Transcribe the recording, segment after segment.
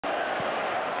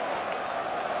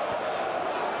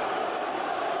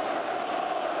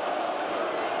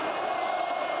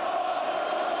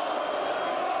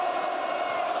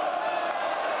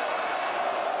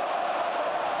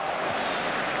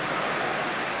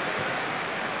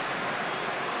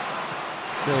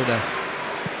Milner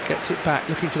gets it back,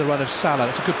 looking for the run of Salah.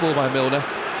 That's a good ball by Milner.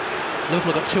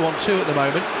 Liverpool have got 2-on-2 at the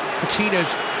moment.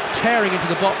 Coutinho's tearing into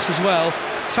the box as well.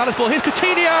 Salah's ball, here's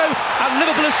Coutinho, and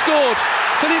Liverpool have scored.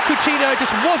 Philippe Coutinho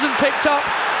just wasn't picked up,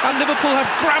 and Liverpool have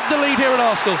grabbed the lead here at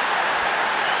Arsenal.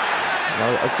 No,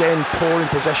 again, poor in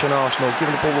possession Arsenal,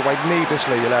 giving the ball away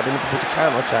needlessly, allowed Liverpool to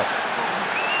counter-attack.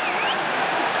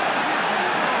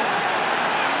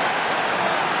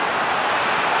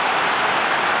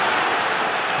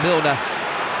 Milner.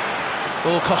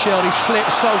 Oh, Koscielny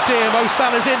slips, so dear, Mo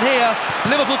Salah's in here.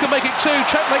 Liverpool can make it 2,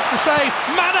 Cech makes the save.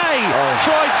 Mane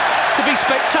tried to be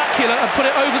spectacular and put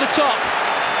it over the top.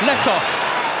 Let off.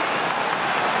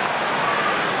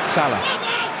 Salah.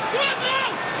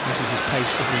 Uses his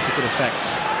pace, doesn't he, to good effect.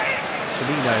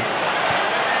 Firmino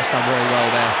has done very well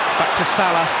there. Back to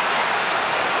Salah.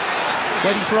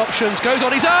 Waiting for options, goes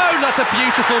on his own, that's a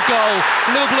beautiful goal.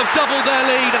 Liverpool have doubled their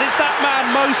lead, and it's that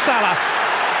man, Mo Salah.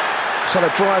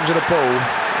 Salah drives at the ball,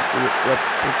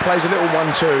 he plays a little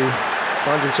 1-2,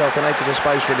 finds himself in acres of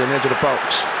space really on the edge of the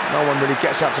box. No one really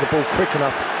gets out to the ball quick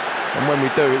enough, and when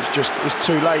we do, it's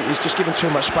too late. He's just given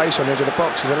too much space on the edge of the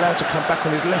box. He's allowed to come back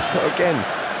on his left foot again.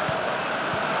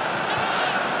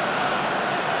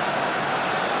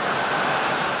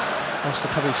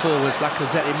 Arsenal coming forwards,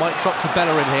 Lacazette, it might drop to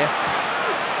Bellerin here.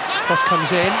 Cross comes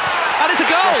in, and it's a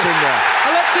goal! That's in there.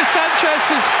 Alexis Sanchez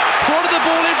has prodded the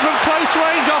ball in from close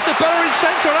range after Bellerin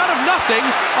centre, and out of nothing,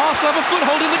 Arsenal have a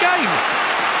foothold in the game.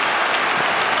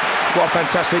 What a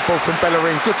fantastic ball from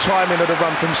Bellerin, good timing of the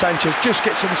run from Sanchez, just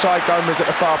gets inside Gomez at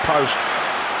the far post.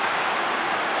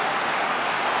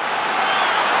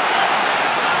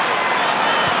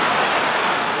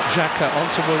 Xhaka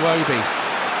onto Iwobi.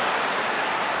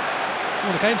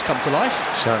 Well, the game's come to life.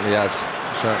 Certainly has,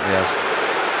 certainly has.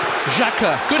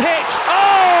 Xhaka, good hit!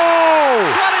 Oh!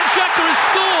 Granit Xhaka has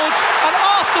scored, and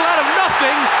Arsenal out of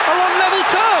nothing are on level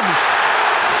terms.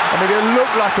 I mean, it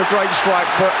looked like a great strike,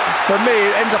 but for me,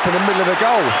 it ends up in the middle of the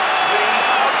goal.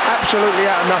 Absolutely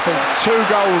out of nothing. 2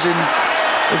 goals in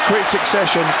quick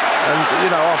succession, and,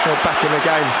 you know, Arsenal are back in the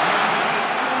game.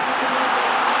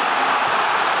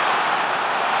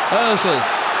 Ozil.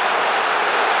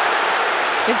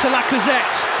 Into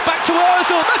Lacazette, back to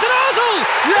Ozil, Mesut Ozil!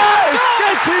 Yes,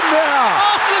 get in there!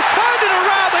 Arsenal have turned it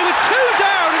around, they were 2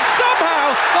 down, and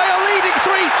somehow they are leading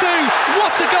 3-2.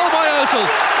 What a goal by Ozil!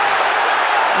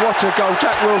 What a goal,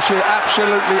 Jack Wilshere,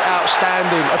 absolutely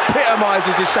outstanding,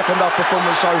 epitomises his second half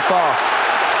performance so far.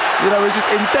 You know, his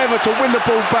endeavour to win the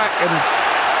ball back and,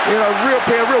 you know,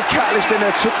 be a real catalyst in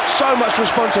there, took so much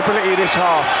responsibility this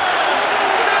half.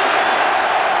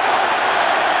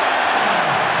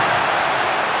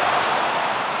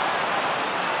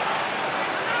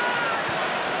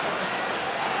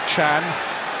 Chan,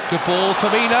 good ball,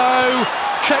 Firmino,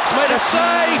 Cech's made a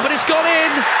save, but it's gone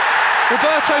in.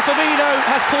 Roberto Firmino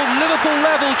has pulled Liverpool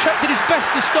level, Cech did his best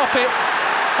to stop it,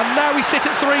 and now we sit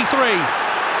at 3-3.